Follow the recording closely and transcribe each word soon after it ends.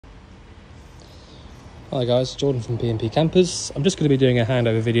Hi guys, Jordan from P&P Campers. I'm just going to be doing a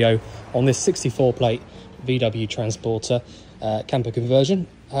handover video on this 64 plate VW Transporter camper conversion.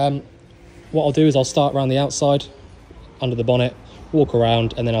 What I'll do is I'll start around the outside, under the bonnet, walk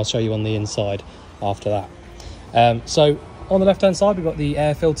around, and then I'll show you on the inside after that. So on the left hand side we've got the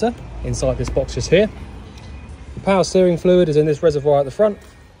air filter inside this box just here. The power steering fluid is in this reservoir at the front,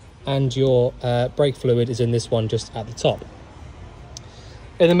 and your brake fluid is in this one just at the top.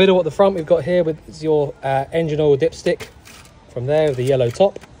 In the middle at the front we've got here with your engine oil dipstick from there with the yellow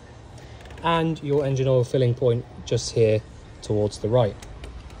top, and your engine oil filling point just here towards the right.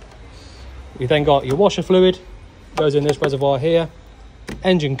 You've then got your washer fluid, goes in this reservoir here,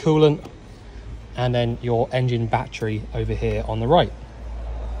 engine coolant, and then your engine battery over here on the right.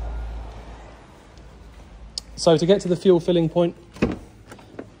 So to get to the fuel filling point,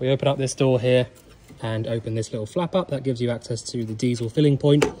 we open up this door here and open this little flap up. That gives you access to the diesel filling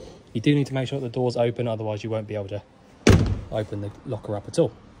point. You do need to make sure that the door's open, otherwise you won't be able to open the locker up at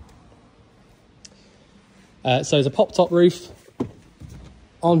all. So there's a pop top roof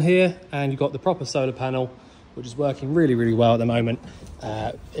on here, and you've got the proper solar panel, which is working really well at the moment.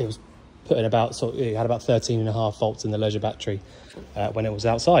 It was put in about, it had about 13.5 volts in the leisure battery when it was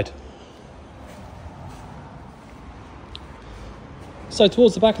outside. So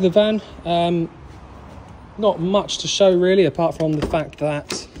towards the back of the van, not much to show really, apart from the fact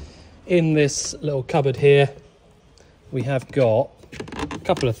that in this little cupboard here we have got a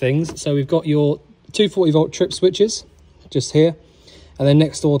couple of things. So we've got your 240 volt trip switches just here, and then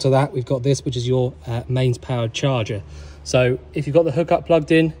next door to that we've got this, which is your mains powered charger. So if you've got the hookup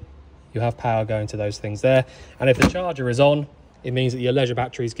plugged in, you have power going to those things there, and if the charger is on, it means that your leisure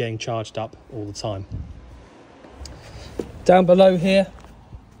battery is getting charged up all the time. Down below here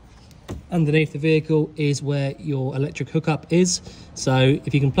underneath the vehicle is where your electric hookup is. So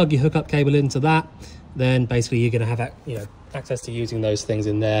if you can plug your hookup cable into that, then basically you're going to have access to using those things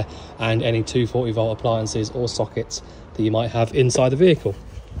in there, and any 240 volt appliances or sockets that you might have inside the vehicle.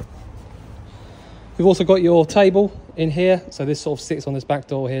 We've also got your table in here, so this sort of sits on this back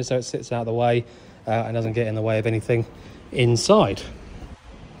door here, so it sits out of the way and doesn't get in the way of anything inside.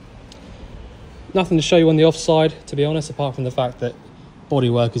 Nothing to show you on the offside, to be honest, apart from the fact that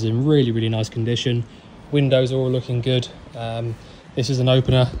bodywork is in really nice condition. Windows are all looking good. This is an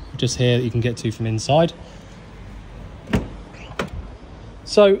opener just here that you can get to from inside.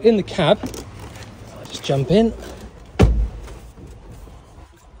 So in the cab, I'll just jump in.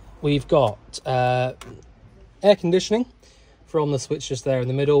 We've got air conditioning from the switch just there in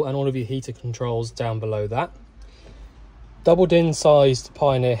the middle, and all of your heater controls down below that. Doubled in sized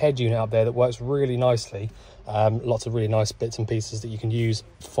Pioneer head unit up there that works really nicely. Lots of really nice bits and pieces that you can use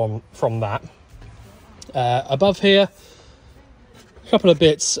from that. Above here, a couple of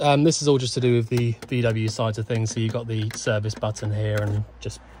bits. This is all just to do with the VW sides of things. So you've got the service button here and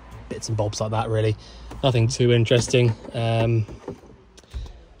just bits and bobs like that really. Nothing too interesting.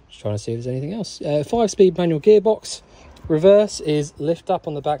 Just trying to see if there's anything else. 5-speed manual gearbox. Reverse is lift up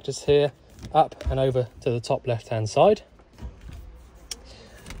on the back just here, up and over to the top left hand side.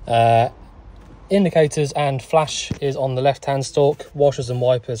 Indicators and flash is on the left hand stalk, washers and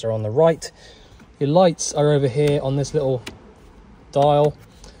wipers are on the right. Your lights are over here on this little dial,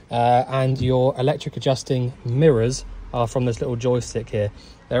 and your electric adjusting mirrors are from this little joystick here.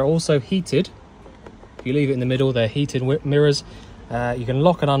 They're also heated. If you leave it in the middle, they're heated mirrors. You can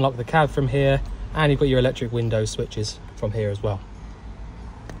lock and unlock the cab from here, and you've got your electric window switches from here as well.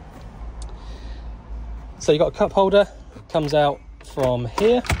 So you've got a cup holder, comes out from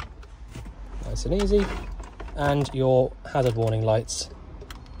here, nice and easy, and your hazard warning lights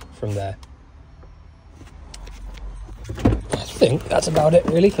from there. I think that's about it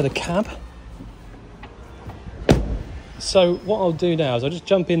really for the cab. So what I'll do now is I'll just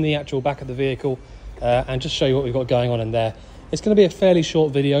jump in the actual back of the vehicle and just show you what we've got going on in there. It's going to be a fairly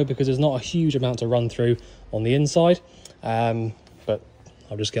short video because there's not a huge amount to run through on the inside, but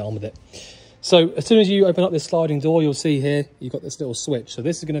I'll just get on with it. So as soon as you open up this sliding door, you'll see here you've got this little switch. So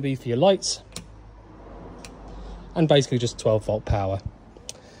this is going to be for your lights, and basically just 12 volt power.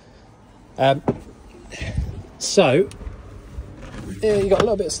 So you've got a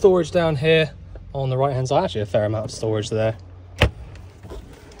little bit of storage down here on the right hand side. Actually a fair amount of storage there.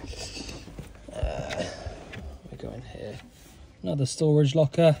 We go in here, another storage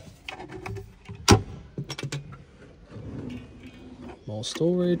locker, more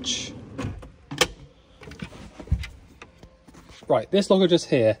storage. Right, this locker just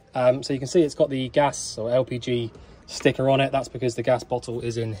here, so you can see it's got the gas or LPG sticker on it. That's because the gas bottle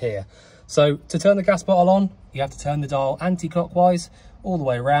is in here. So to turn the gas bottle on, you have to turn the dial anti-clockwise all the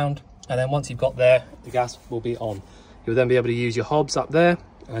way around, And then once you've got there, the gas will be on. You'll then be able to use your hobs up there.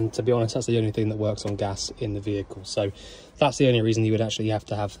 And to be honest, that's the only thing that works on gas in the vehicle. So that's the only reason you would actually have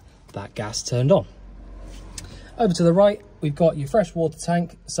to have that gas turned on. Over to the right, we've got your fresh water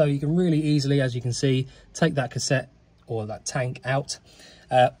tank. So you can really easily, as you can see, take that cassette or that tank out.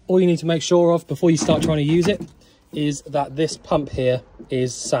 All you need to make sure of before you start trying to use it is that this pump here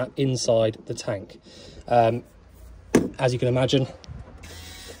is sat inside the tank. As you can imagine,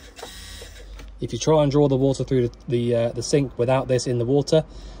 if you try and draw the water through the sink without this in the water,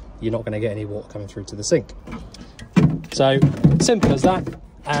 you're not going to get any water coming through to the sink. So simple as that,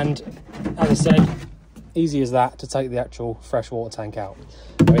 and as I said, easy as that to take the actual fresh water tank out.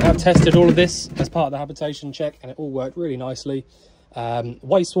 We have tested all of this as part of the habitation check, and it all worked really nicely.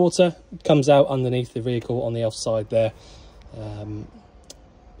 Wastewater comes out underneath the vehicle on the offside there,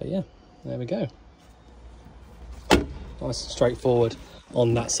 but yeah, there we go. Nice and straightforward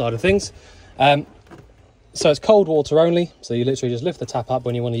on that side of things. So it's cold water only, so you literally just lift the tap up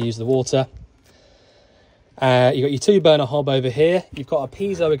when you want to use the water. You've got your 2-burner hob over here. You've got a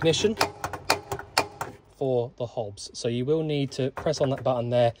piezo ignition for the hobs, so you will need to press on that button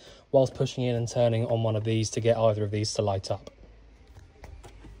there whilst pushing in and turning on one of these to get either of these to light up.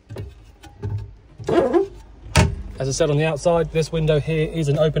 As I said on the outside, this window here is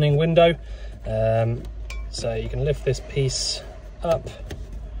an opening window, so you can lift this piece up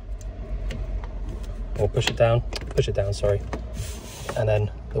or push it down, sorry, and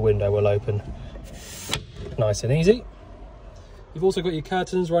then the window will open nice and easy. You've also got your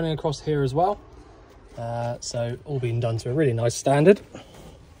curtains running across here as well, so all being done to a really nice standard.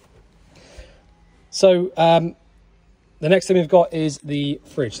 So the next thing we've got is the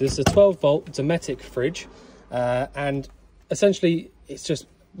fridge. This is a 12-volt Dometic fridge, and essentially it's just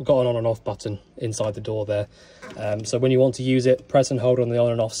got an on and off button inside the door there. So when you want to use it, press and hold on the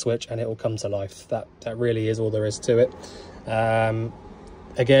on and off switch and it will come to life. That really is all there is to it.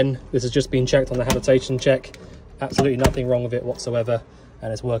 Again, this has just been checked on the habitation check. Absolutely nothing wrong with it whatsoever,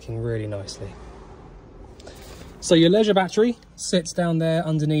 and it's working really nicely. So your leisure battery sits down there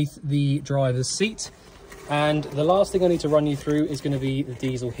underneath the driver's seat, and the last thing I need to run you through is going to be the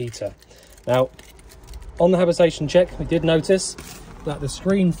diesel heater. Now, on the habitation check, we did notice that the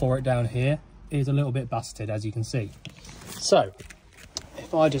screen for it down here is a little bit busted, as you can see. So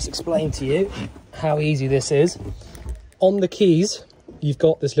if I just explain to you how easy this is, on the keys you've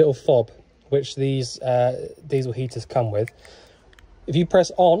got this little fob which these diesel heaters come with. If you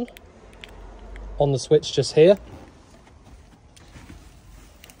press on the switch just here,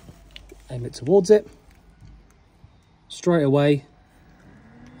 aim it towards it, straight away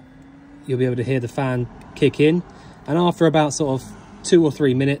you'll be able to hear the fan kick in, and after about sort of 2 or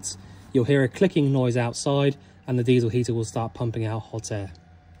 3 minutes you'll hear a clicking noise outside and the diesel heater will start pumping out hot air.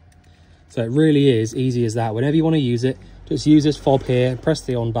 So it really is easy as that. Whenever you want to use it, just use this fob here, press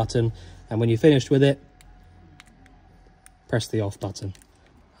the on button, and when you're finished with it, press the off button,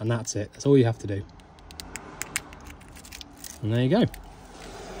 and that's it. That's all you have to do. And there you go.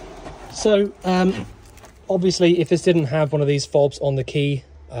 So obviously if this didn't have one of these fobs on the key,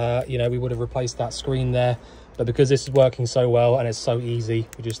 you know, we would have replaced that screen there, but because this is working so well and it's so easy,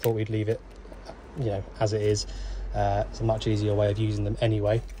 we just thought we'd leave it, you know, as it is. It's a much easier way of using them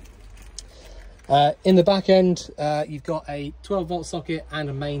anyway. In the back end, you've got a 12-volt socket and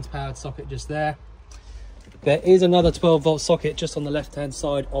a mains powered socket just there. There is another 12-volt socket just on the left-hand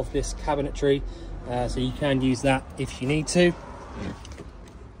side of this cabinetry, so you can use that if you need to.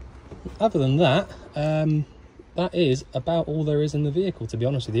 Other than that, that is about all there is in the vehicle, to be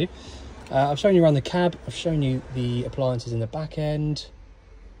honest with you. I've shown you around the cab, I've shown you the appliances in the back end.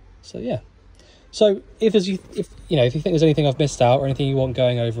 So yeah. So if you think there's anything I've missed out or anything you want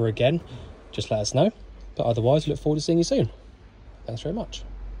going over again, just let us know. But otherwise, we look forward to seeing you soon. Thanks very much.